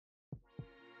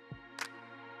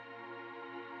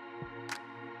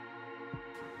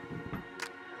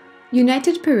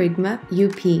United Perrigma,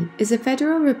 UP, is a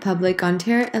federal republic on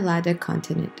Tierra-Helada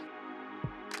continent.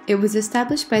 It was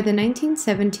established by the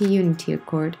 1970 Unity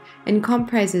Accord and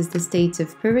comprises the states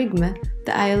of Perrigma,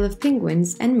 the Isle of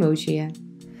Penguins, and Mogia.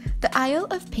 The Isle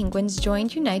of Penguins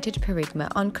joined United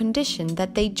Perrigma on condition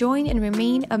that they join and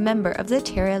remain a member of the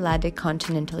Tierra-Helada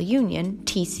Continental Union,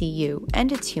 TCU,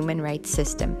 and its human rights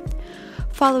system.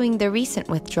 Following the recent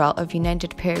withdrawal of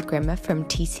United Perrigma from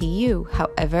TCU,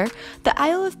 however, the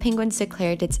Isle of Penguins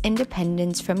declared its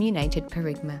independence from United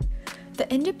Perrigma.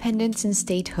 The independence and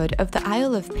statehood of the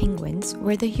Isle of Penguins,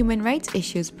 where the human rights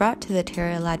issues brought to the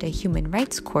Tierra-Helada Human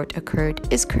Rights Court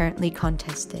occurred, is currently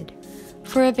contested.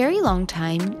 For a very long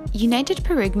time, United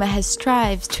Perrigma has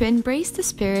strived to embrace the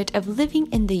spirit of living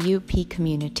in the UP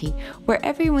community, where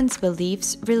everyone's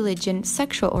beliefs, religion,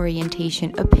 sexual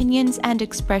orientation, opinions, and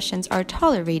expressions are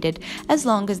tolerated as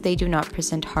long as they do not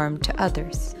present harm to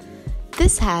others.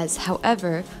 This has,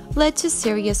 however, led to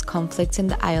serious conflicts in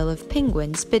the Isle of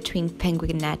Penguins between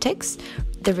penguinatics,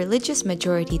 the religious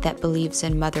majority that believes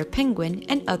in Mother Penguin,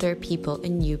 and other people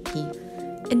in UP.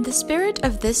 In the spirit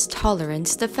of this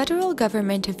tolerance, the federal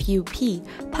government of UP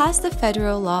passed the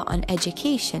Federal Law on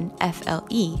Education,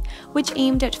 FLE, which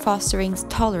aimed at fostering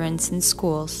tolerance in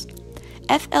schools.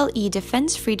 FLE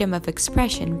defends freedom of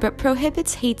expression but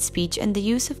prohibits hate speech and the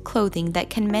use of clothing that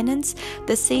can menace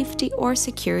the safety or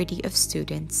security of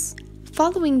students.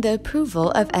 Following the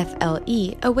approval of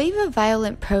FLE, a wave of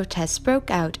violent protests broke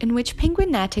out in which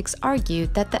penguinatics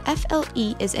argued that the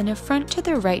FLE is an affront to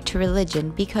their right to religion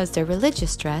because their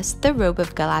religious dress, the robe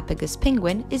of Galapagos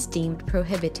penguin, is deemed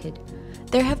prohibited.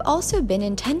 There have also been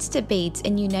intense debates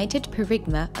in United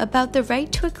Perrigma about the right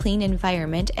to a clean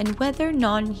environment and whether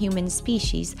non-human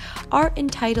species are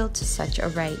entitled to such a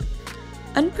right.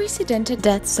 Unprecedented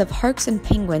deaths of hawks and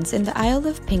penguins in the Isle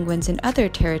of Penguins and other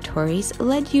territories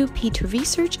led UP to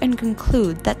research and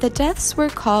conclude that the deaths were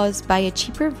caused by a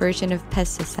cheaper version of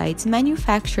pesticides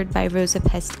manufactured by Rosa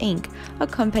Pest Inc., a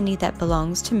company that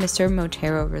belongs to Mr.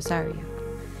 Montero Rosario.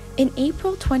 In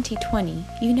April 2020,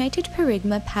 United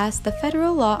Perrigma passed the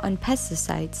Federal Law on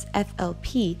Pesticides,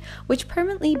 FLP, which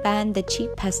permanently banned the cheap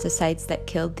pesticides that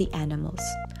killed the animals.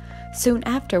 Soon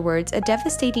afterwards, a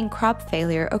devastating crop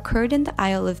failure occurred in the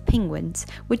Isle of Penguins,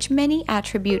 which many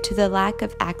attribute to the lack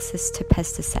of access to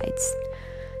pesticides.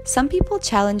 Some people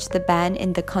challenged the ban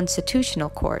in the Constitutional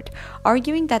Court,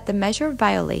 arguing that the measure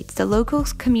violates the local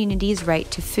community's right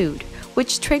to food,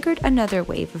 which triggered another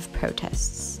wave of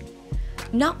protests.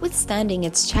 Notwithstanding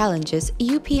its challenges,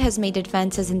 UP has made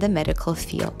advances in the medical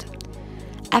field.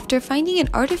 After finding an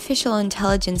artificial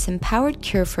intelligence-empowered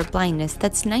cure for blindness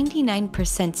that's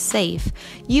 99% safe,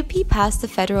 UP passed the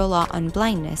Federal Law on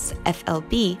Blindness,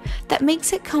 FLB, that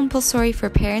makes it compulsory for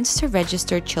parents to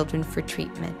register children for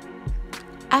treatment.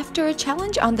 After a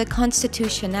challenge on the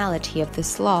constitutionality of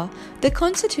this law, the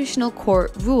Constitutional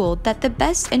Court ruled that the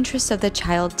best interests of the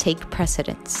child take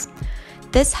precedence.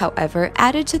 This, however,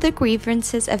 added to the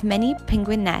grievances of many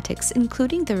penguinatics,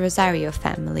 including the Rosario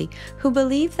family, who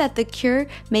believe that the cure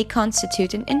may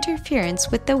constitute an interference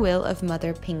with the will of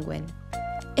Mother Penguin.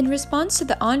 In response to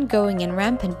the ongoing and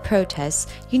rampant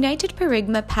protests, United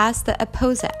Perrigma passed the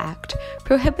Apposa Act,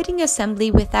 prohibiting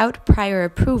assembly without prior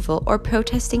approval or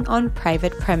protesting on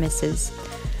private premises.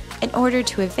 In order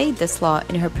to evade this law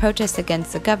in her protest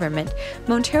against the government,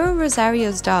 Montero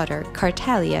Rosario's daughter,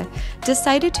 Cartalia,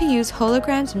 decided to use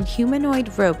holograms and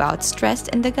humanoid robots dressed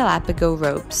in the Galapagos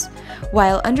robes.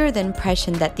 While under the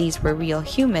impression that these were real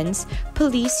humans,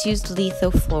 police used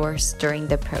lethal force during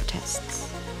the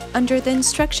protests. Under the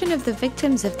instruction of the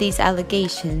victims of these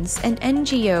allegations, an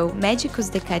NGO,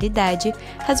 Médicos de Caridade,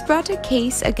 has brought a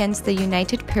case against the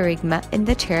United Perrigma in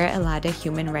the Tierra-Helada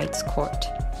Human Rights Court.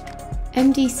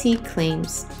 MDC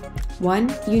claims: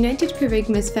 1. United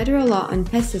Perrigma's Federal Law on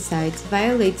Pesticides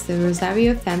violates the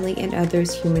Rosario family and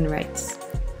others' human rights.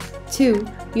 2.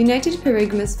 United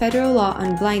Perrigma's Federal Law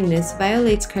on Blindness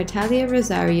violates Cartalia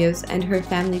Rosario's and her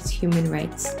family's human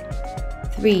rights.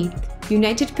 3.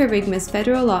 United Perrigma's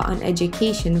Federal Law on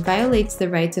Education violates the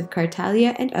rights of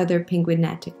Cartalia and other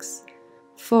penguinatics.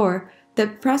 4. The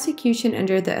prosecution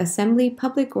under the Assembly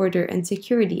Public Order and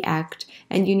Security Act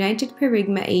and United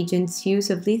Perrigma agents' use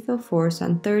of lethal force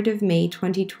on 3rd of May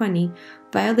 2020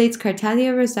 violates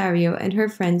Cartalia Rosario and her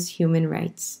friends' human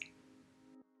rights.